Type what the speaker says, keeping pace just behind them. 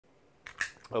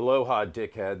Aloha,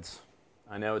 dickheads.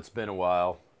 I know it's been a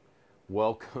while.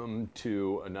 Welcome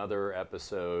to another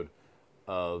episode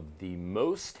of the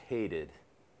most hated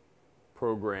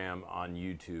program on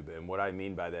YouTube. And what I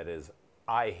mean by that is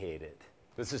I hate it.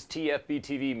 This is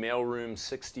TFBTV Mailroom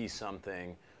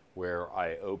 60-something, where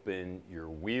I open your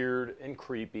weird and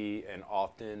creepy and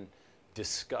often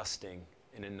disgusting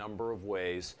in a number of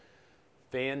ways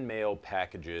fan mail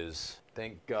packages.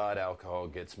 Thank God alcohol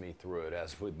gets me through it,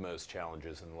 as with most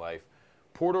challenges in life.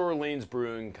 Port Orleans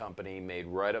Brewing Company made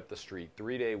right up the street,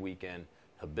 3-day weekend,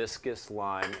 hibiscus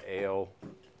lime ale.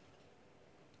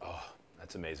 Oh,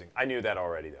 that's amazing. I knew that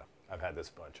already though. I've had this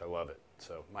bunch. I love it.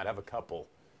 So might have a couple.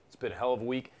 It's been a hell of a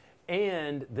week.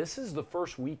 And this is the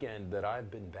first weekend that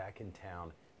I've been back in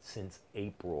town since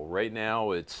April. Right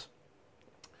now it's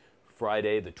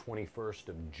Friday the 21st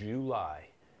of July.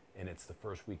 And it's the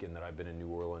first weekend that I've been in New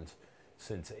Orleans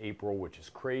since April, which is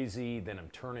crazy. Then I'm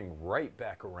turning right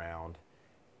back around,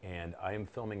 and I am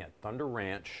filming at Thunder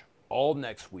Ranch all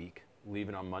next week,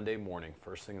 leaving on Monday morning.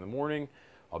 First thing in the morning,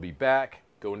 I'll be back,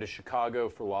 going to Chicago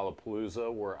for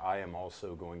Lollapalooza, where I am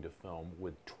also going to film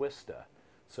with Twista.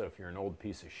 So if you're an old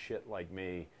piece of shit like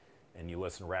me, and you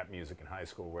listen to rap music in high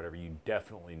school or whatever, you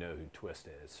definitely know who Twista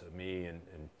is. So me and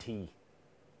T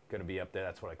going to be up there.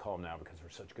 That's what I call them now because we're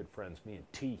such good friends. Me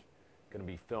and T going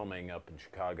to be filming up in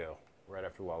Chicago right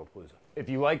after Lollapalooza. If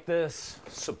you like this,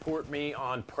 support me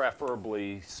on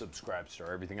preferably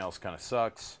Subscribestar. Everything else kind of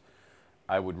sucks.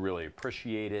 I would really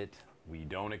appreciate it. We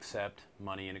don't accept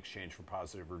money in exchange for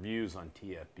positive reviews on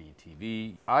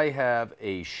TFBTV. I have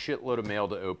a shitload of mail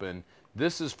to open.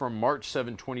 This is from March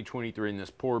 7, 2023, and this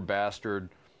poor bastard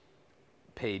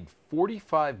paid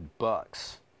 45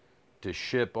 bucks to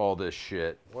ship all this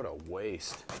shit. What a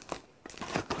waste.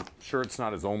 Sure, it's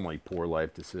not his only poor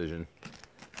life decision.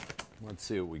 Let's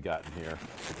see what we got in here.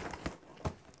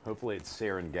 Hopefully it's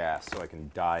sarin gas so I can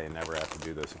die and never have to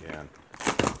do this again.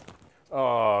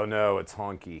 Oh no, it's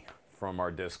Honky from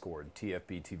our Discord,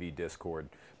 TFBTV Discord.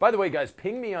 By the way, guys,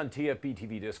 ping me on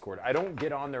TFBTV Discord. I don't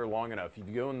get on there long enough. If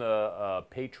you go in the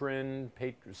patron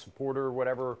supporter,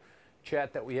 whatever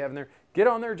chat that we have in there, get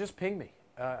on there, just ping me.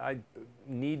 I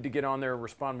need to get on there and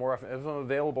respond more often. If I'm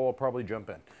available, I'll probably jump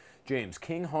in. James,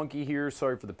 King Honky here.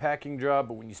 Sorry for the packing job,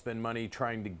 but when you spend money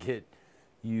trying to get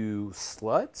you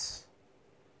sluts?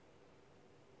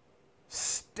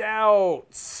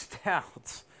 Stouts.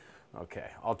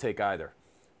 Okay, I'll take either.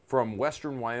 From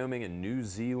Western Wyoming and New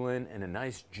Zealand, and a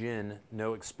nice gin,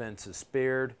 no expenses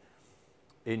spared.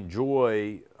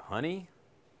 Enjoy, honey.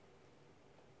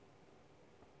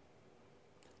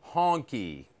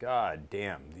 Honky. God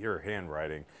damn, your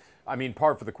handwriting. I mean,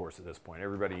 par for the course at this point.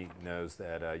 Everybody knows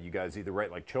that you guys either write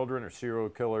like children or serial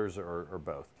killers or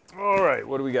both. All right,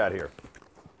 what do we got here?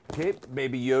 Okay,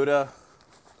 Baby Yoda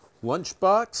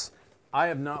lunchbox. I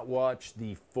have not watched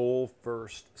the full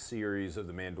first series of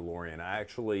The Mandalorian. I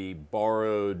actually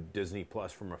borrowed Disney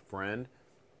Plus from a friend.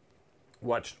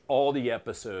 Watched all the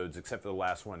episodes except for the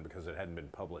last one because it hadn't been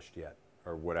published yet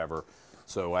or whatever.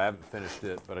 So I haven't finished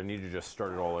it, but I need to just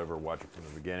start it all over, watch it from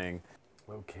the beginning.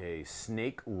 Okay,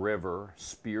 Snake River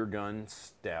Spear Gun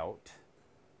Stout,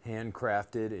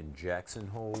 handcrafted in Jackson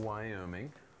Hole,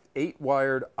 Wyoming.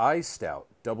 8-wired Eye Stout,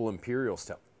 double imperial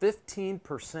stout,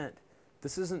 15%.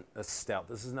 This isn't a stout,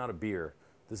 this is not a beer,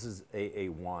 this is a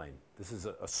wine. This is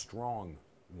a strong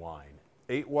wine.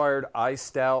 8-wired Eye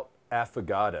Stout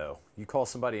Affogato. You call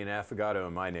somebody an affogato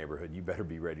in my neighborhood, you better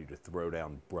be ready to throw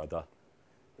down, brother.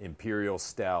 Imperial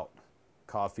Stout,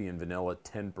 coffee and vanilla,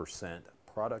 10%.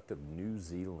 Product of New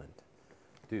Zealand.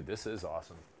 Dude, this is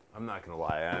awesome. I'm not gonna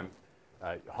lie.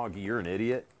 Honky, you're an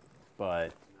idiot,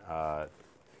 but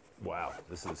wow,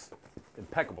 this is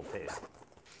impeccable taste.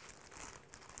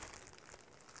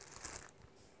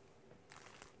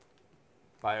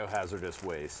 Biohazardous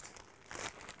waste.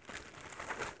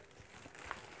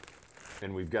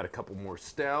 And we've got a couple more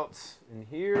stouts in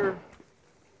here.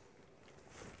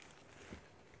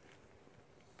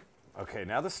 Okay,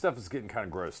 now this stuff is getting kind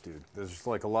of gross, dude. There's just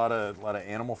like a lot of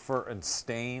animal fur and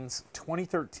stains.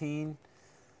 2013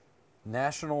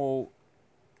 National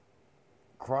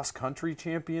Cross Country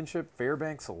Championship,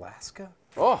 Fairbanks, Alaska.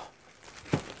 Oh,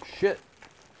 shit.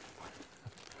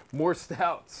 More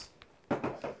stouts.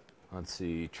 Let's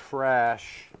see,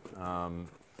 trash.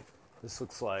 This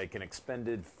looks like an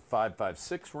expended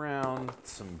 5.56 round,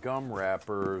 some gum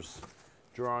wrappers,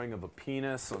 drawing of a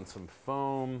penis on some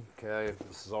foam. Okay,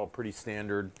 this is all pretty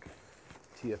standard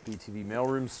TFBTV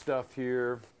mailroom stuff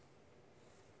here.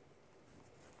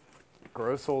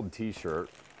 Gross old t-shirt.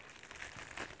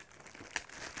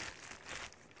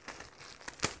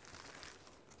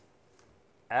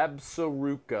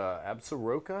 Absaroka,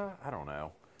 I don't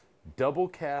know. Double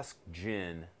cask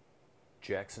gin,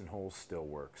 Jackson Hole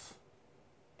Stillworks.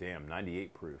 Damn,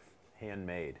 98 proof,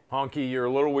 handmade. Honky, you're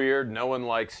a little weird, no one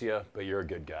likes you, but you're a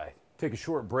good guy. Take a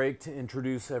short break to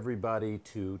introduce everybody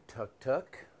to Tuk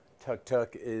Tuk. Tuk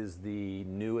Tuk is the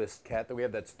newest cat that we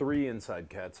have. That's 3 inside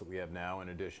cats that we have now, in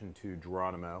addition to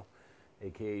Geronimo,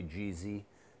 aka Jeezy,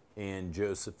 and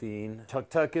Josephine. Tuk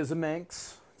Tuk is a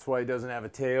Manx. That's why he doesn't have a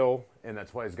tail, and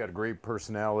that's why he's got a great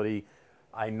personality.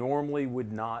 I normally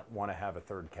would not want to have a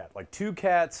 3rd cat. Like 2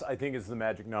 cats, I think is the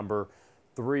magic number.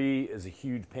 3 is a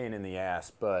huge pain in the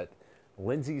ass, but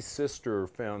Lindsay's sister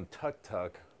found Tuk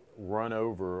Tuk run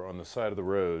over on the side of the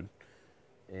road,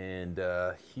 and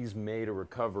he's made a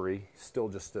recovery. Still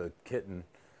just a kitten.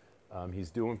 He's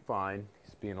doing fine.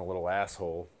 He's being a little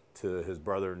asshole to his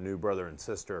brother, new brother and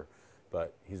sister,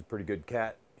 but he's a pretty good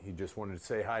cat. He just wanted to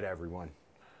say hi to everyone.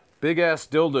 Big Ass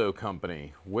Dildo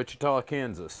Company, Wichita,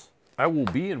 Kansas. I will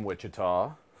be in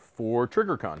Wichita for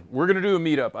TriggerCon. We're gonna do a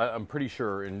meetup, I'm pretty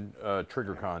sure, in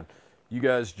TriggerCon. You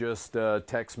guys just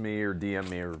text me or DM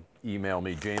me or email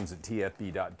me,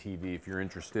 james@tfb.tv if you're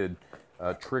interested.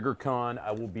 TriggerCon,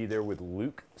 I will be there with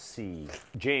Luke C.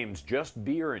 James, just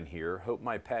beer in here. Hope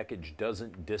my package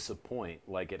doesn't disappoint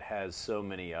like it has so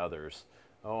many others.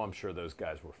 Oh, I'm sure those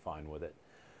guys were fine with it.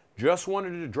 Just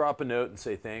wanted to drop a note and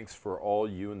say thanks for all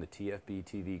you and the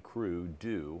TFBTV crew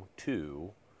do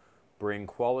to bring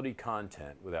quality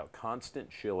content without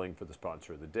constant shilling for the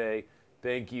sponsor of the day.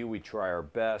 Thank you. We try our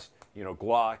best. You know,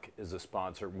 Glock is a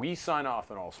sponsor. We sign off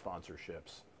on all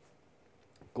sponsorships.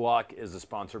 Glock is a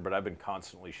sponsor, but I've been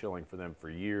constantly shilling for them for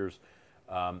years.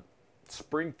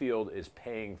 Springfield is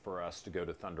paying for us to go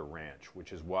to Thunder Ranch,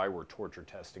 which is why we're torture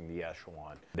testing the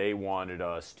Echelon. They wanted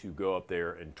us to go up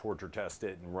there and torture test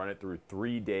it and run it through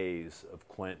 3 days of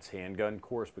Clint's handgun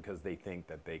course because they think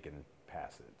that they can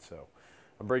pass it. So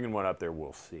I'm bringing one up there.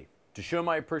 We'll see. To show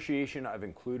my appreciation, I've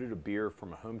included a beer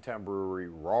from a hometown brewery,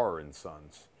 Rar &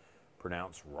 Sons,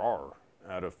 pronounced Rar,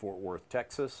 out of Fort Worth,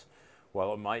 Texas.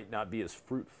 While it might not be as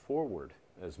fruit-forward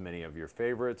as many of your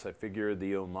favorites, I figure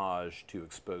the homage to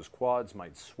exposed quads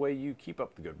might sway you. Keep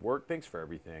up the good work. Thanks for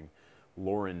everything.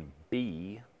 Lauren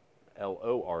B.,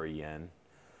 Loren.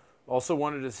 Also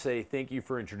wanted to say thank you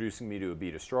for introducing me to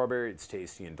Abita Strawberry. It's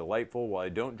tasty and delightful. While I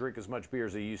don't drink as much beer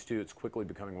as I used to, it's quickly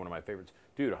becoming one of my favorites.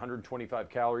 Dude, 125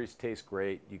 calories, tastes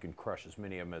great. You can crush as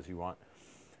many of them as you want.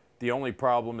 The only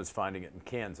problem is finding it in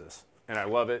Kansas. And I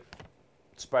love it.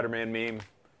 Spider-Man meme.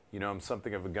 You know, I'm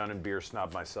something of a gun and beer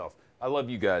snob myself. I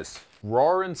love you guys.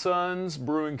 Rar & Sons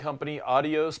Brewing Company,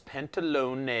 adios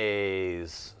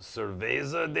pantalones.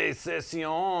 Cerveza de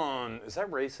sesión. Is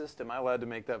that racist? Am I allowed to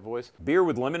make that voice? Beer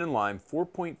with lemon and lime,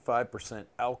 4.5%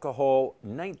 alcohol,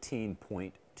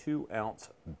 19.2 ounce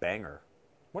banger.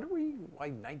 Why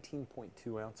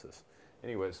 19.2 ounces?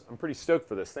 Anyways, I'm pretty stoked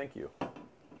for this. Thank you.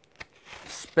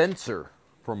 Spencer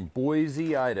from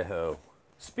Boise, Idaho.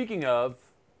 Speaking of,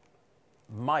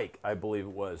 Mike, I believe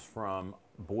it was, from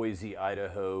Boise,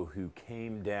 Idaho, who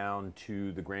came down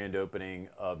to the grand opening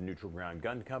of Neutral Ground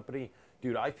Gun Company.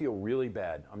 Dude, I feel really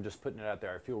bad. I'm just putting it out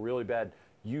there. I feel really bad.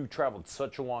 You traveled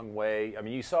such a long way. I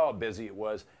mean, you saw how busy it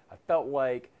was. I felt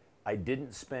like I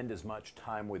didn't spend as much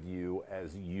time with you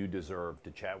as you deserved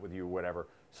to chat with you or whatever,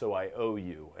 so I owe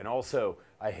you. And also,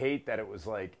 I hate that it was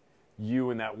like you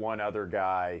and that one other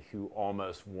guy who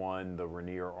almost won the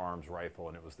Rainier Arms rifle,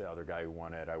 and it was the other guy who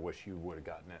won it. I wish you would have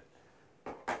gotten it.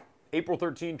 April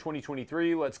 13,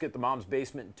 2023, let's get the Mom's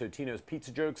Basement and Totino's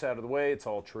Pizza jokes out of the way. It's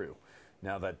all true.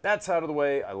 Now that that's out of the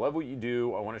way, I love what you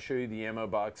do. I want to show you the ammo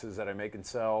boxes that I make and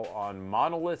sell on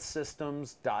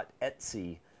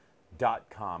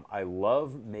monolithsystems.etsy.com. I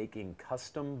love making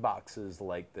custom boxes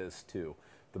like this too.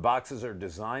 The boxes are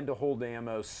designed to hold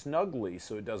ammo snugly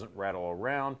so it doesn't rattle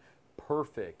around.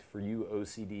 Perfect for you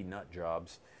OCD nut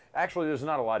jobs. Actually, there's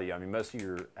not a lot of you. I mean, most of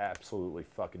you are absolutely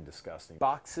fucking disgusting.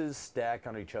 Boxes stack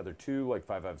on each other too, like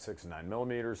 5.56 and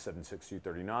 9mm, 7.62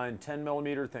 39,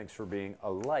 10mm. Thanks for being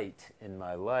a light in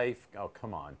my life. Oh,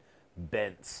 come on.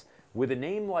 Bence. With a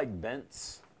name like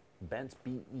Bence,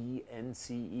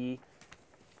 B-E-N-C-E,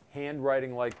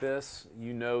 handwriting like this,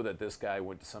 you know that this guy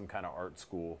went to some kind of art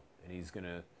school and he's going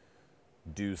to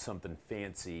do something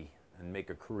fancy and make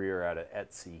a career out of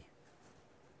Etsy.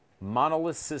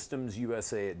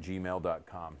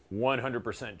 monolithsystemusa@gmail.com.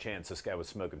 100% chance this guy was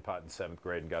smoking pot in 7th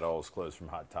grade and got all his clothes from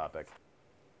Hot Topic.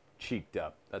 Cheeked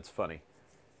up. That's funny.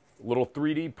 Little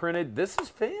 3D printed. This is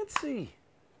fancy.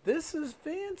 This is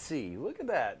fancy. Look at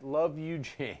that. Love you,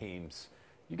 James.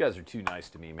 You guys are too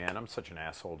nice to me, man. I'm such an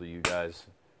asshole to you guys.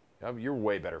 You're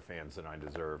way better fans than I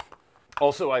deserve.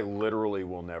 Also, I literally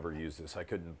will never use this. I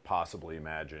couldn't possibly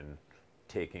imagine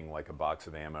taking like a box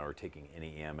of ammo or taking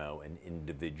any ammo and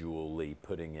individually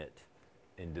putting it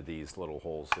into these little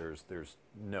holes. There's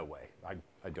no way. I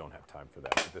don't have time for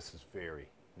that, but this is very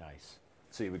nice.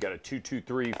 See, we got a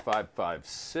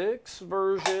 223-556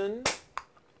 version,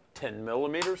 10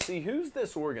 millimeter. See, who's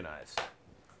this organized?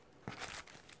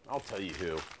 I'll tell you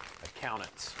who.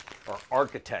 Accountants or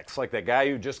architects, like that guy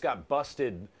who just got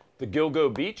busted, the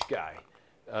Gilgo Beach guy.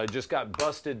 Just got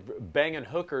busted banging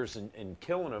hookers and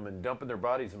killing them and dumping their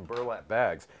bodies in burlap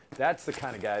bags. That's the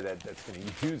kind of guy that's going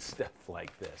to use stuff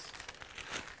like this.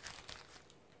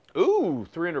 Ooh,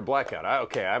 300 Blackout.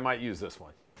 Okay, I might use this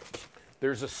one.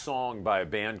 There's a song by a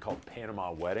band called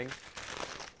Panama Wedding,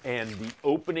 and the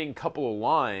opening couple of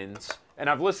lines, and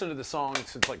I've listened to the song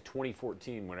since like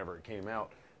 2014, whenever it came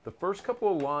out. The first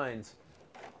couple of lines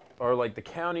are like, the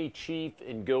county chief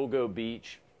in Gilgo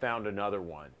Beach found another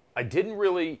one. I didn't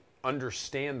really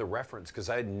understand the reference because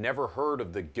I had never heard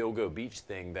of the Gilgo Beach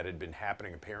thing that had been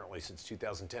happening apparently since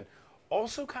 2010.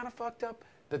 Also kind of fucked up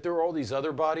that there are all these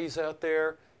other bodies out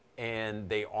there and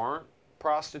they aren't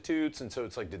prostitutes, and so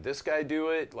it's like, did this guy do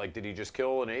it? Like, did he just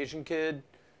kill an Asian kid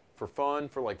for fun,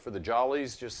 for the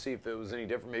jollies, just see if it was any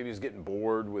different? Maybe he's getting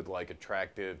bored with like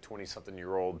attractive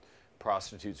 20-something-year-old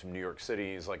prostitutes from New York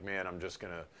City. He's like, man, I'm just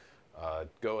gonna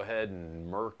go ahead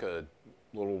and murk a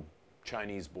little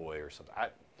Chinese boy or something. I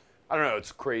don't know.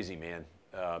 It's crazy, man.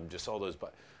 Just all those.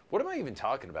 But what am I even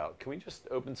talking about? Can we just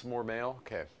open some more mail?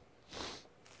 Okay.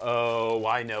 Oh,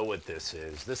 I know what this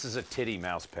is. This is a titty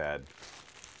mouse pad.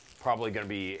 Probably going to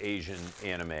be Asian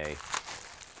anime.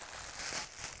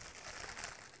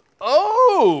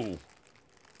 Oh!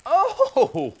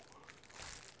 Oh!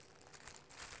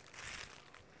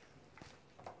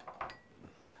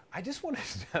 I just want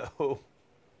to know.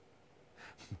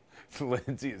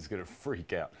 Lindsay is going to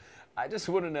freak out. I just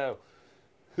want to know,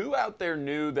 who out there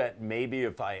knew that maybe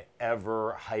if I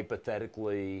ever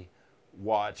hypothetically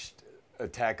watched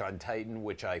Attack on Titan,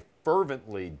 which I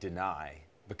fervently deny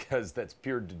because that's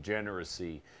pure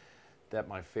degeneracy, that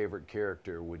my favorite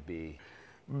character would be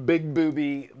Big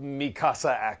Booby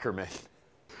Mikasa Ackerman.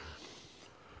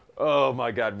 Oh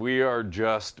my God, we are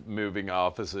just moving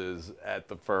offices at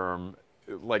the firm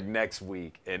like next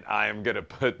week, and I am gonna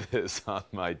put this on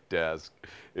my desk.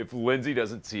 If Lindsay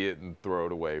doesn't see it and throw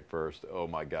it away first, oh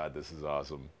my God, this is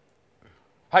awesome.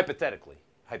 Hypothetically.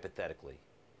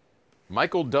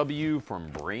 Michael W. from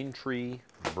Braintree,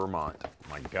 Vermont.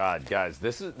 My God, guys,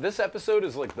 this episode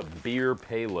is like the beer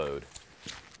payload.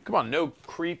 Come on, no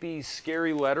creepy,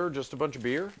 scary letter, just a bunch of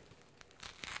beer.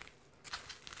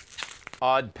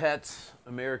 Odd Pets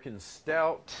American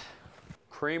Stout.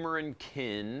 Kramer and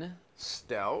Kin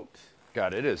Stout.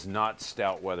 God, it is not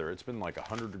stout weather. It's been like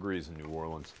 100 degrees in New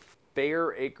Orleans.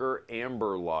 Fair Acre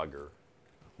Amber Lager.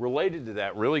 Related to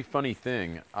that, really funny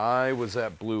thing, I was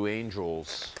at Blue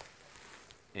Angels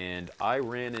and I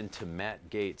ran into Matt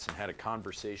Gaetz and had a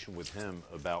conversation with him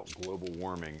about global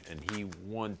warming, and he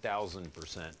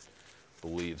 1000%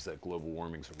 believes that global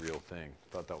warming's a real thing.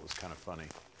 Thought that was kind of funny.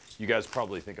 You guys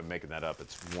probably think I'm making that up.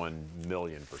 It's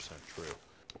 1,000,000% true.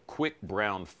 Quick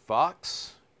Brown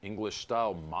Fox, English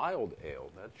style mild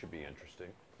ale. That should be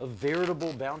interesting. A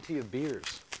veritable bounty of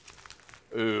beers.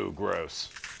 Ooh, gross.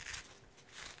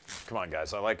 Come on,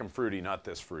 guys. I like them fruity, not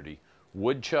this fruity.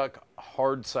 Woodchuck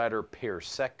Hard Cider Pear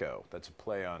Secco. That's a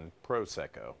play on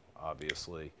Prosecco,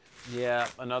 obviously. Yeah,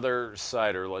 another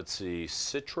cider. Let's see.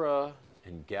 Citra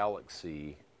and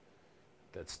Galaxy.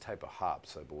 That's type of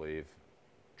hops, I believe.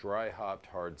 Dry hopped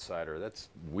hard cider. That's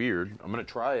weird. I'm going to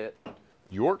try it.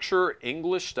 Yorkshire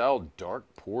English style dark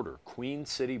porter. Queen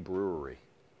City Brewery.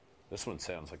 This one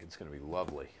sounds like it's going to be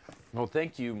lovely. Well,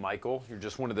 thank you, Michael. You're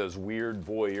just one of those weird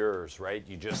voyeurs, right?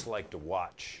 You just like to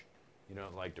watch. You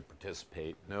don't like to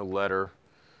participate. No letter,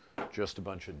 just a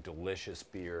bunch of delicious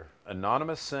beer.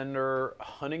 Anonymous sender,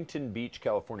 Huntington Beach,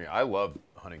 California. I love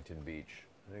Huntington Beach.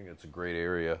 I think it's a great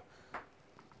area.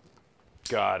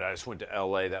 God, I just went to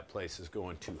LA. That place is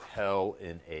going to hell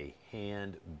in a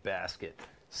handbasket.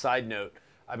 Side note,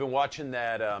 I've been watching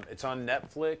that, it's on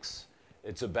Netflix.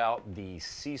 It's about the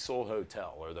Cecil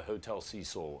Hotel, or the Hotel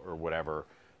Cecil, or whatever.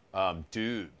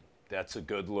 Dude, that's a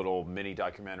good little mini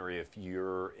documentary if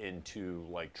you're into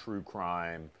like true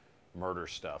crime, murder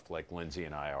stuff like Lindsay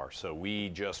and I are. So we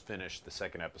just finished the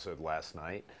second episode last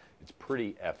night. It's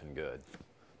pretty effing good.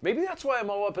 Maybe that's why I'm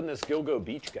all up in this Gilgo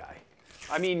Beach guy.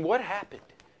 I mean, what happened?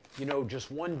 You know,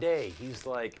 just one day, he's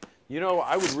like, you know,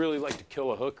 I would really like to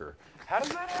kill a hooker. How does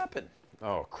that happen?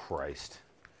 Oh, Christ.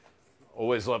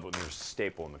 Always love when there's a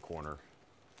staple in the corner.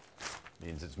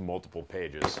 Means it's multiple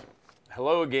pages.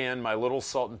 Hello again, my little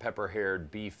salt and pepper haired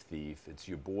beef thief. It's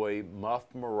your boy, Muff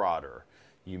Marauder.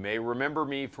 You may remember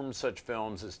me from such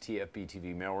films as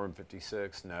TFBTV Mailroom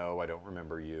 56. No, I don't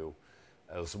remember you.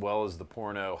 As well as the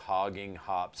porno Hogging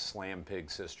Hops Slam Pig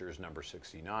Sisters number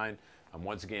 69. I'm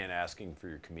once again asking for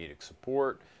your comedic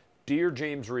support. Dear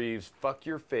James Reeves, fuck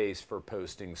your face for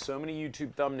posting so many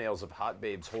YouTube thumbnails of hot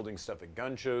babes holding stuff at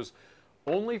gun shows,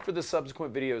 only for the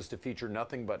subsequent videos to feature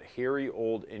nothing but hairy,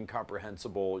 old,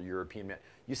 incomprehensible European men.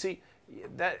 You see,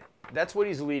 that's what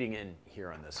he's leading in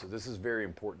here on this. So this is very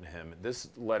important to him. This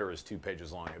letter is 2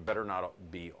 pages long. It better not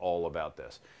be all about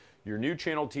this. Your new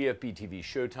channel, TFBTV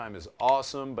Showtime, is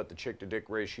awesome, but the chick-to-dick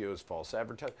ratio is false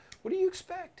advertising. What do you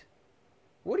expect?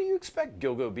 What do you expect,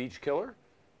 Gilgo Beach Killer?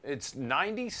 It's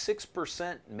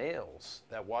 96% males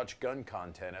that watch gun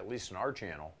content, at least on our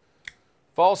channel.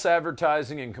 False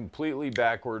advertising and completely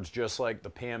backwards, just like the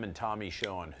Pam and Tommy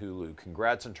show on Hulu.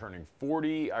 Congrats on turning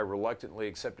 40. I reluctantly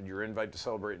accepted your invite to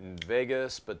celebrate in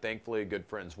Vegas, but thankfully a good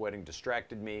friend's wedding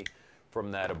distracted me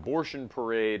from that abortion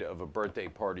parade of a birthday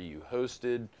party you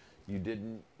hosted. You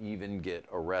didn't even get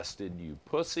arrested, you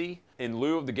pussy. In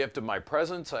lieu of the gift of my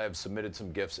presents, I have submitted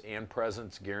some gifts and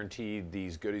presents. Guaranteed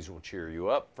these goodies will cheer you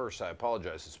up. First, I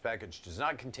apologize. This package does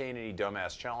not contain any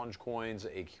dumbass challenge coins,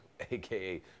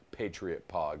 aka Patriot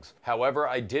Pogs. However,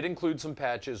 I did include some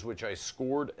patches which I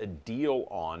scored a deal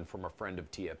on from a friend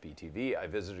of TFBTV. I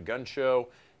visited a gun show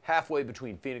halfway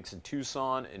between Phoenix and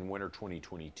Tucson in winter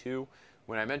 2022.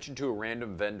 When I mentioned to a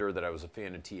random vendor that I was a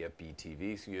fan of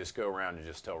TFBTV, so you just go around and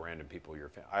just tell random people you're a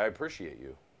fan. I appreciate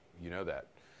you. You know that.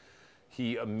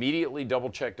 He immediately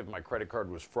double-checked if my credit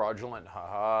card was fraudulent,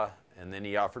 haha, and then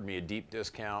he offered me a deep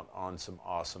discount on some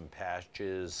awesome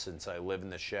patches. Since I live in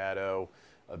the shadow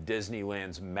of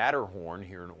Disneyland's Matterhorn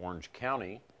here in Orange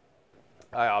County,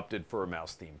 I opted for a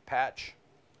mouse-themed patch.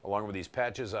 Along with these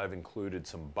patches, I've included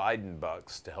some Biden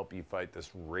bucks to help you fight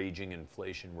this raging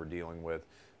inflation we're dealing with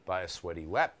by a sweaty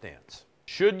lap dance.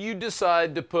 Should you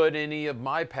decide to put any of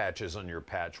my patches on your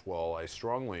patch wall, I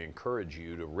strongly encourage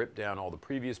you to rip down all the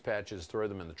previous patches, throw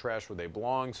them in the trash where they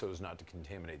belong so as not to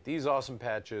contaminate these awesome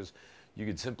patches. You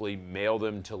could simply mail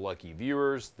them to lucky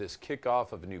viewers. This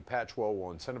kickoff of a new patch wall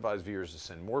will incentivize viewers to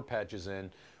send more patches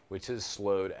in, which has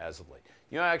slowed as of late.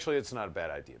 You know, actually, it's not a bad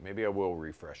idea. Maybe I will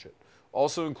refresh it.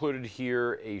 Also included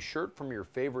here, a shirt from your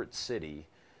favorite city.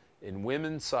 In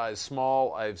women's size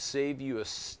small, I've saved you a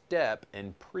step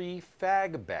and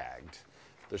pre-fag bagged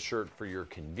the shirt for your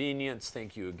convenience.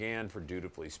 Thank you again for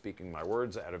dutifully speaking my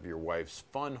words out of your wife's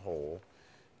fun hole,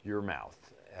 your mouth.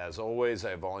 As always,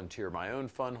 I volunteer my own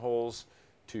fun holes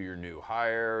to your new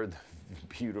hire, the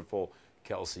beautiful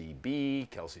Kelsey B.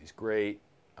 Kelsey's great.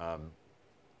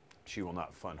 She will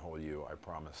not fun hole you, I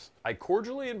promise. I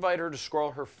cordially invite her to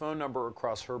scroll her phone number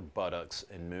across her buttocks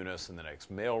and moon us in the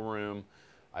next mailroom.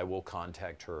 I will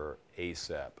contact her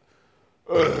ASAP.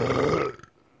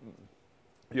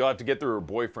 You'll have to get through her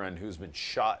boyfriend who's been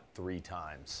shot 3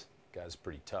 times. Guy's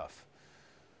pretty tough.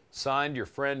 Signed, your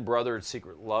friend, brother, and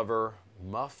secret lover,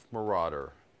 Muff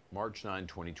Marauder, March 9,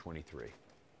 2023.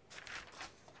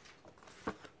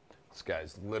 This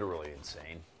guy's literally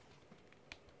insane.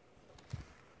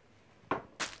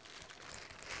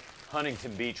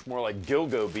 Huntington Beach, more like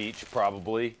Gilgo Beach,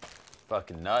 probably.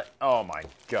 Fucking nut. Oh my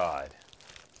God.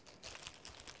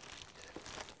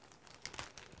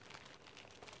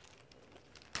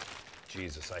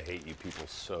 Jesus, I hate you people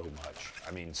so much.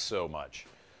 I mean, so much.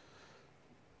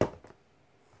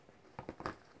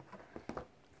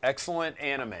 Excellent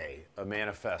anime, a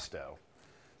manifesto.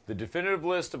 The definitive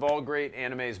list of all great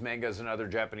animes, mangas, and other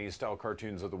Japanese-style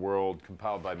cartoons of the world,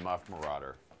 compiled by Muff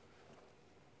Marauder.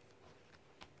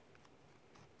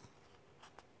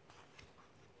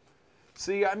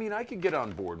 See, I mean, I could get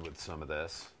on board with some of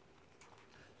this.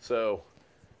 So,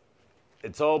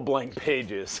 it's all blank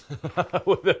pages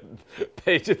with a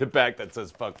page at the back that says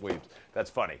fuck weebs.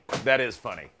 That's funny. That is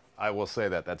funny. I will say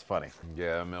that. That's funny.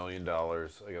 Yeah, $1 million.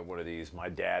 I got one of these. My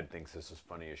dad thinks this is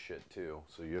funny as shit, too.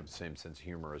 So you have the same sense of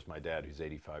humor as my dad, who's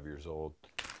 85 years old.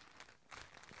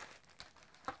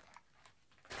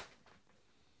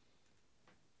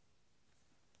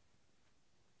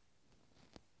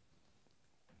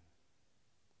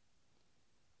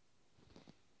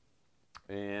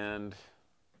 And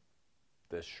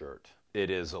this shirt. It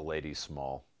is a lady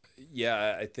small.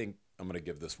 Yeah, I think I'm going to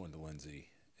give this one to Lindsay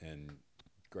and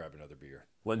grab another beer.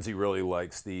 Lindsay really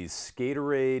likes these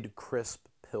Skaterade Crisp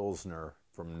Pilsner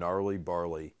from Gnarly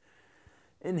Barley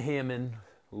in Hammond,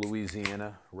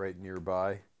 Louisiana, right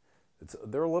nearby.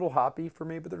 They're a little hoppy for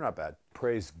me, but they're not bad.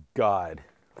 Praise God.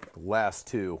 Last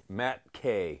 2. Matt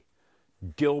K.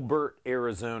 Gilbert,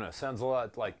 Arizona. Sounds a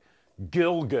lot like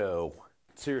Gilgo.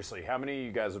 Seriously, how many of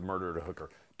you guys have murdered a hooker?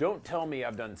 Don't tell me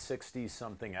I've done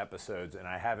 60-something episodes and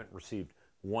I haven't received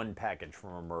one package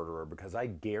from a murderer, because I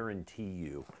guarantee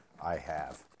you I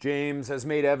have. James, has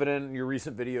made evident in your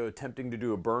recent video attempting to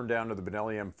do a burn down of the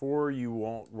Benelli M4, you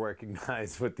won't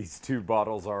recognize what these two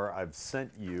bottles are I've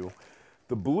sent you.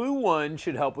 The blue one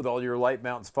should help with all your light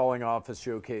mounts falling off, as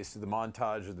showcased in the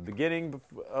montage at the beginning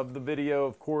of the video,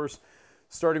 of course.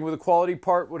 Starting with a quality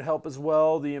part would help as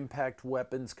well. The impact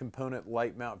weapons component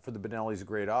light mount for the Benelli is a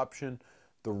great option.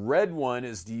 The red one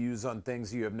is to use on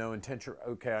things you have no intention.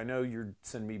 Okay, I know you're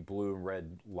sending me blue and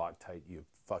red Loctite, you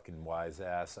fucking wise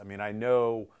ass. I mean, I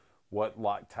know what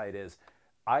Loctite is.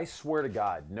 I swear to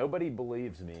God, nobody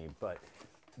believes me, but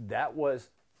that was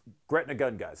Gretna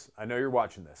Gun, guys. I know you're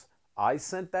watching this. I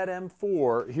sent that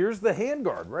M4. Here's the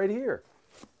handguard right here.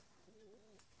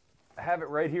 I have it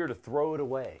right here to throw it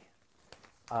away.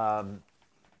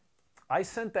 I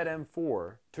sent that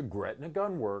M4 to Gretna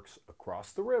Gun Works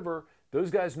across the river. Those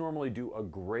guys normally do a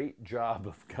great job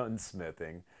of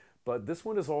gunsmithing, but this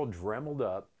one is all dremeled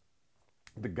up.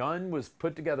 The gun was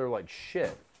put together like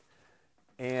shit,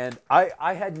 and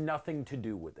I had nothing to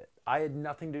do with it. I had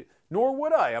nothing to, nor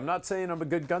would I. I'm not saying I'm a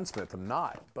good gunsmith. I'm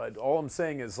not. But all I'm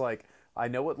saying is, like, I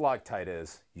know what Loctite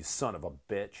is, you son of a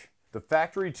bitch. The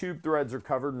factory tube threads are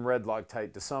covered in red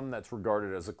Loctite. To some, that's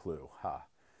regarded as a clue. Ha.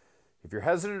 If you're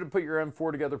hesitant to put your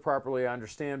M4 together properly, I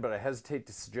understand, but I hesitate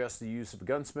to suggest the use of a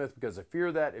gunsmith because I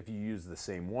fear that if you use the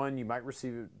same one, you might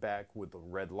receive it back with the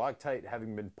red Loctite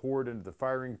having been poured into the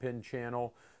firing pin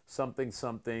channel,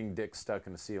 something, dick stuck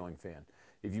in a ceiling fan.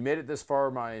 If you made it this far,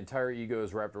 my entire ego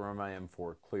is wrapped around my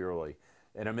M4, clearly.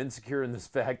 And I'm insecure in this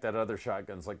fact that other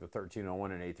shotguns like the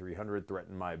 1301 and A300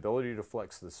 threaten my ability to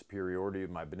flex the superiority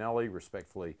of my Benelli.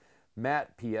 Respectfully,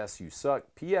 Matt, P.S. You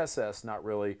suck. P.S.S. Not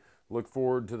really. Look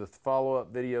forward to the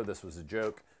follow-up video. This was a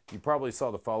joke. You probably saw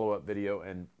the follow-up video,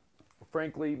 and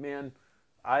frankly, man,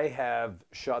 I have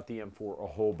shot the M4 a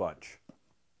whole bunch,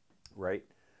 right?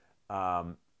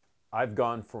 I've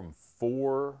gone from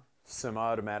five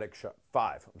semi-automatic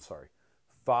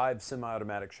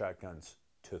shotguns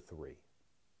to 3.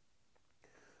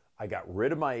 I got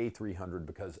rid of my A300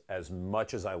 because as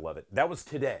much as I love it, that was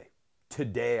today.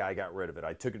 Today I got rid of it.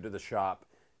 I took it to the shop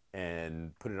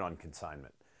and put it on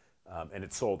consignment. And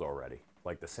it sold already,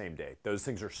 like the same day. Those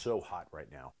things are so hot right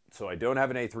now. So I don't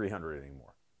have an A300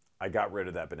 anymore. I got rid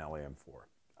of that Benelli M4.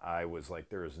 I was like,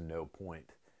 there is no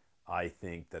point. I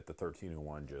think that the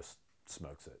 1301 just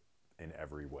smokes it in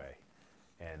every way.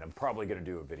 And I'm probably going to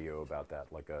do a video about that,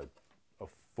 like a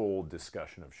full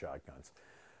discussion of shotguns.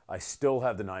 I still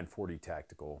have the 940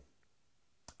 Tactical.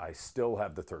 I still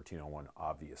have the 1301,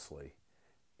 obviously.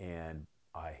 And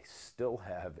I still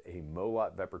have a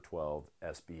Molot Vepr 12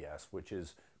 SBS, which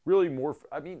is really more,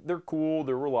 I mean, they're cool,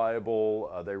 they're reliable,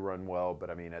 they run well, but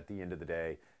I mean, at the end of the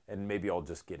day, and maybe I'll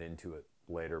just get into it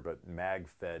later, but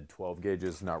mag-fed 12 gauge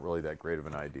is not really that great of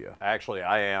an idea. Actually,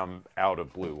 I am out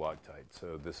of blue Loctite,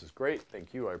 so this is great.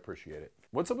 Thank you, I appreciate it.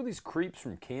 What's up with these creeps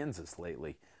from Kansas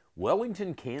lately?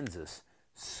 Wellington, Kansas.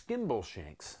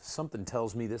 Skimbleshanks. Something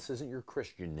tells me this isn't your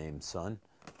Christian name, son.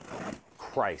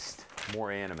 Christ,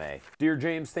 more anime. Dear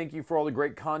James, thank you for all the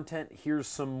great content. Here's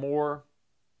some more.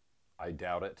 I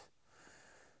doubt it.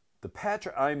 The patch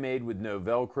I made with no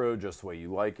Velcro, just the way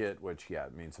you like it, which, yeah,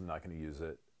 it means I'm not going to use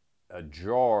it. A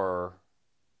jar.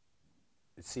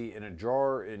 See, in a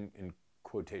jar in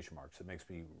quotation marks, it makes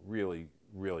me really,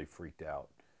 really freaked out.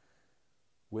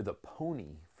 With a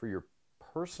pony for your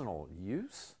personal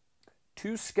use?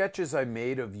 2 sketches I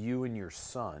made of you and your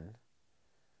son.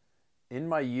 In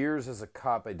my years as a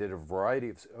cop, I did a variety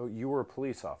of... Oh, you were a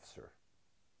police officer.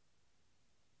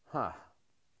 Huh.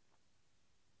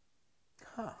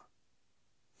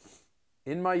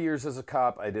 In my years as a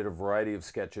cop, I did a variety of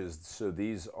sketches, so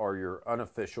these are your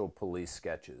unofficial police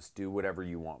sketches. Do whatever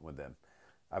you want with them.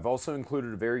 I've also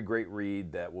included a very great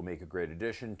read that will make a great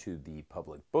addition to the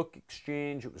public book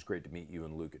exchange. It was great to meet you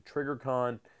and Luke at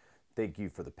TriggerCon. Thank you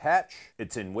for the patch.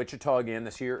 It's in Wichita again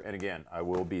this year, and again, I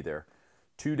will be there.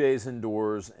 2 days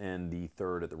indoors and the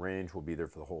 3rd at the range. We'll be there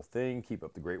for the whole thing. Keep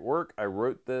up the great work. I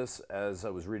wrote this as I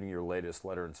was reading your latest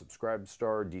letter and subscribe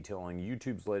star detailing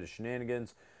YouTube's latest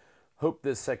shenanigans. Hope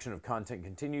this section of content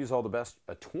continues. All the best.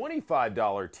 A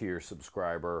 $25 tier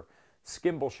subscriber,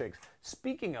 Skimbleshanks.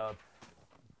 Speaking of,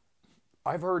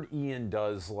 I've heard Ian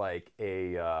does like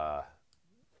a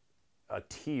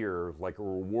tier, like a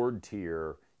reward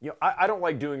tier. You know, I don't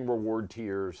like doing reward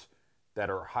tiers that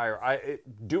are higher.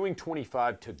 Doing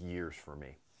 25 took years for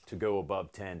me to go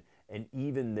above 10, and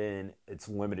even then it's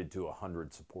limited to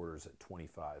 100 supporters at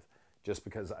 25, just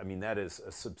because, I mean, that is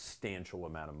a substantial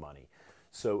amount of money.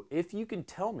 So if you can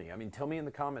tell me, I mean, tell me in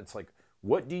the comments, like,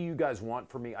 what do you guys want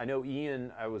from me? I know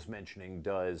Ian, I was mentioning,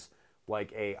 does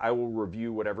like a I will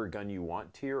review whatever gun you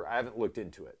want tier. I haven't looked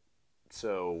into it.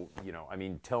 So, you know, I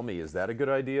mean, tell me, is that a good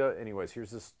idea? Anyways,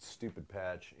 here's this stupid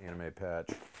patch, anime patch.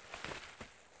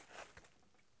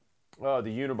 The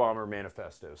Unabomber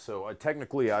manifesto. So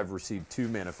technically I've received 2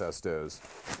 manifestos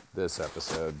this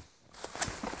episode.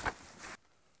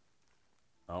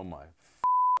 Oh my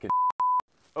f***ing.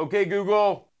 Okay,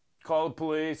 Google, call the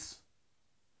police.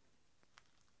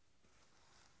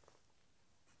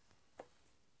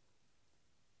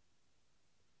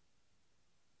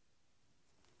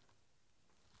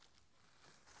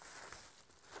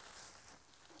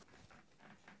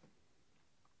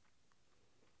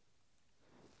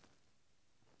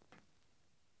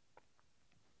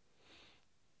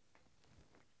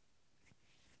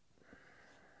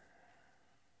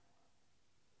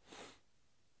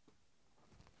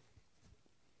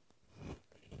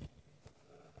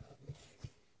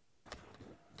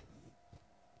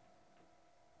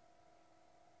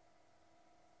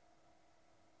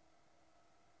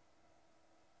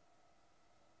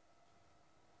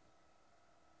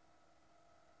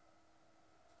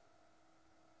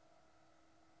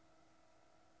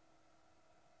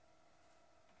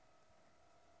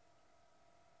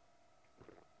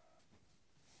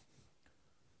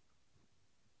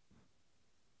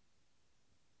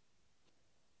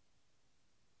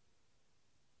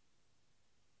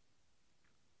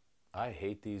 I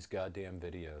hate these goddamn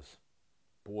videos.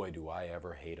 Boy, do I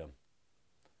ever hate them.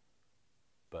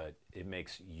 But it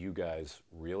makes you guys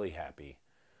really happy.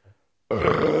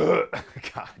 God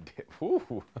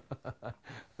damn.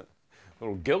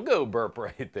 Little Gilgo burp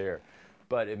right there.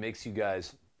 But it makes you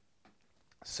guys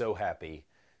so happy.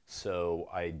 So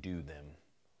I do them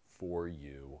for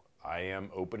you. I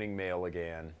am opening mail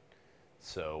again.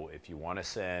 So if you want to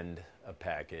send a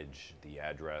package, the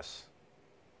address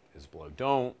is below.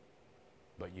 Don't,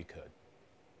 but you could.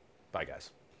 Bye,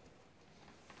 guys.